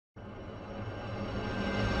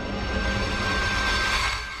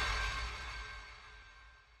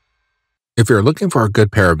If you're looking for a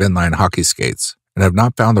good pair of inline hockey skates and have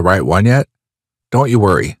not found the right one yet, don't you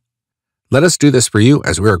worry. Let us do this for you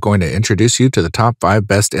as we are going to introduce you to the top 5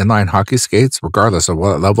 best inline hockey skates regardless of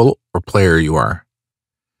what level or player you are.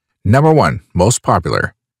 Number 1, most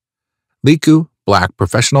popular. LIKU Black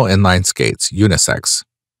Professional Inline Skates Unisex.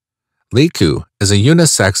 LIKU is a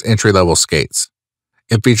unisex entry-level skates.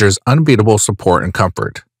 It features unbeatable support and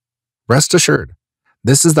comfort. Rest assured,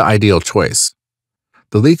 this is the ideal choice.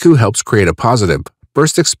 The LIKU helps create a positive,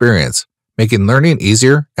 first experience, making learning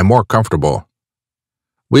easier and more comfortable.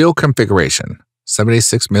 Wheel configuration: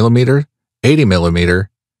 76mm, 80mm,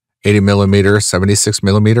 80mm,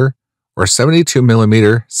 76mm, or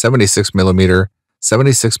 72mm, 76mm,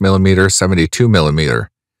 76mm, 72mm.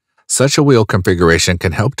 Such a wheel configuration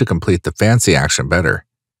can help to complete the fancy action better.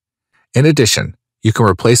 In addition, you can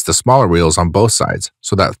replace the smaller wheels on both sides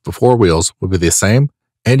so that the 4 wheels will be the same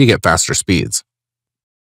and you get faster speeds.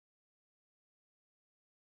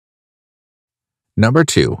 Number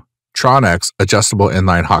 2, TronX Adjustable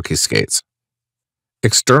Inline Hockey Skates.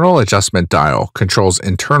 External adjustment dial controls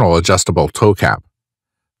internal adjustable toe cap.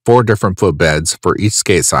 4 different foot beds for each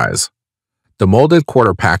skate size. The molded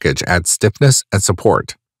quarter package adds stiffness and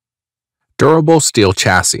support. Durable steel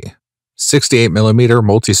chassis. 68mm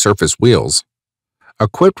multi-surface wheels.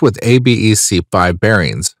 Equipped with ABEC 5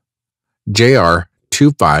 bearings.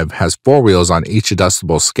 JR25 has 4 wheels on each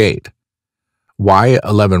adjustable skate.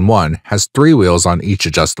 Y111 has 3 wheels on each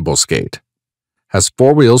adjustable skate. Has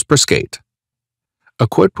 4 wheels per skate.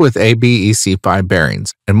 Equipped with ABEC 5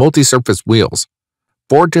 bearings and multi-surface wheels.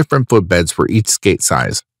 4 different footbeds for each skate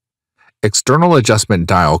size. External adjustment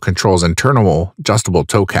dial controls internal adjustable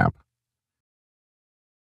toe cap.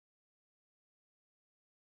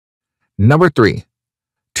 Number 3,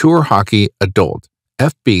 Tour Hockey Adult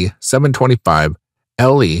FB 725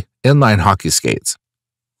 LE Inline Hockey Skates.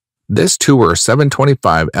 This Tour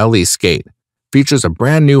 725 LE skate features a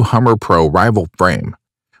brand new Hummer Pro Revel frame,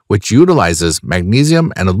 which utilizes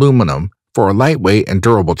magnesium and aluminum for a lightweight and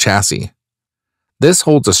durable chassis. This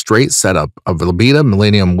holds a straight setup of Lite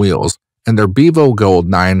Millennium wheels and their Bevo Gold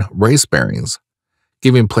 9 race bearings,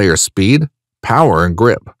 giving players speed, power, and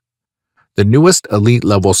grip. The newest elite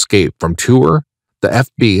level skate from Tour, the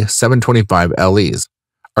FB 725 LEs,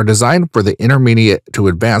 are designed for the intermediate to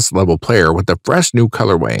advanced level player with a fresh new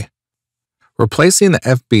colorway. Replacing the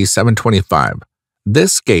FB 725,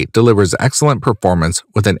 this skate delivers excellent performance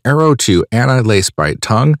with an Aero 2 anti-lace bite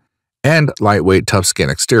tongue and lightweight tough skin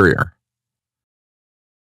exterior.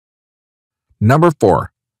 Number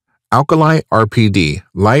 4, Alkali RPD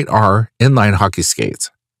Lite R Inline Hockey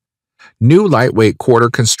Skates. New lightweight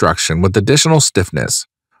quarter construction with additional stiffness,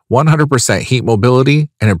 100% heat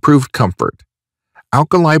mobility, and improved comfort.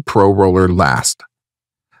 Alkali Pro Roller Last.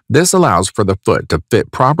 This allows for the foot to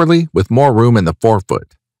fit properly with more room in the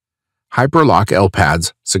forefoot. Hyperlock L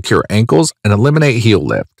pads secure ankles and eliminate heel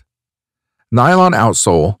lift. Nylon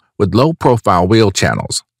outsole with low-profile wheel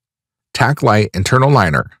channels. Tack light internal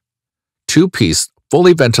liner. 2-piece,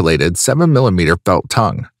 fully ventilated 7mm felt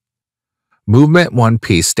tongue. Movement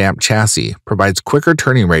 1-piece stamped chassis provides quicker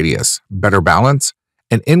turning radius, better balance,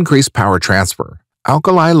 and increased power transfer.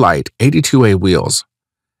 Alkali Lite 82A wheels.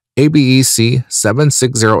 ABEC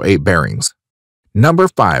 7608 bearings. Number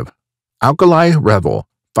 5, Alkali Revel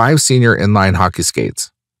 5 Senior Inline Hockey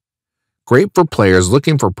Skates. Great for players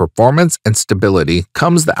looking for performance and stability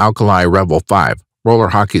comes the Alkali Revel 5 roller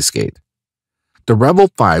hockey skate. The Revel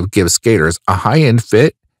 5 gives skaters a high-end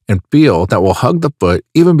fit and feel that will hug the foot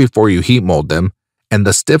even before you heat mold them, and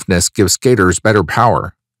the stiffness gives skaters better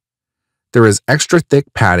power. There is extra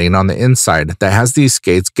thick padding on the inside that has these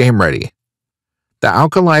skates game ready. The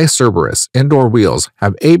Alkali Cerberus indoor wheels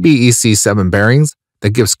have ABEC 7 bearings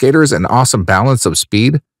that give skaters an awesome balance of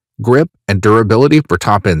speed, grip, and durability for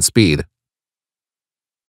top-end speed.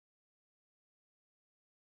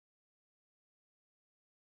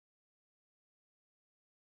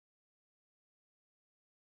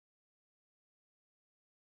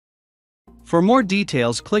 For more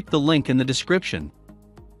details, click the link in the description.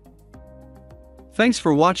 Thanks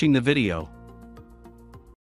for watching the video.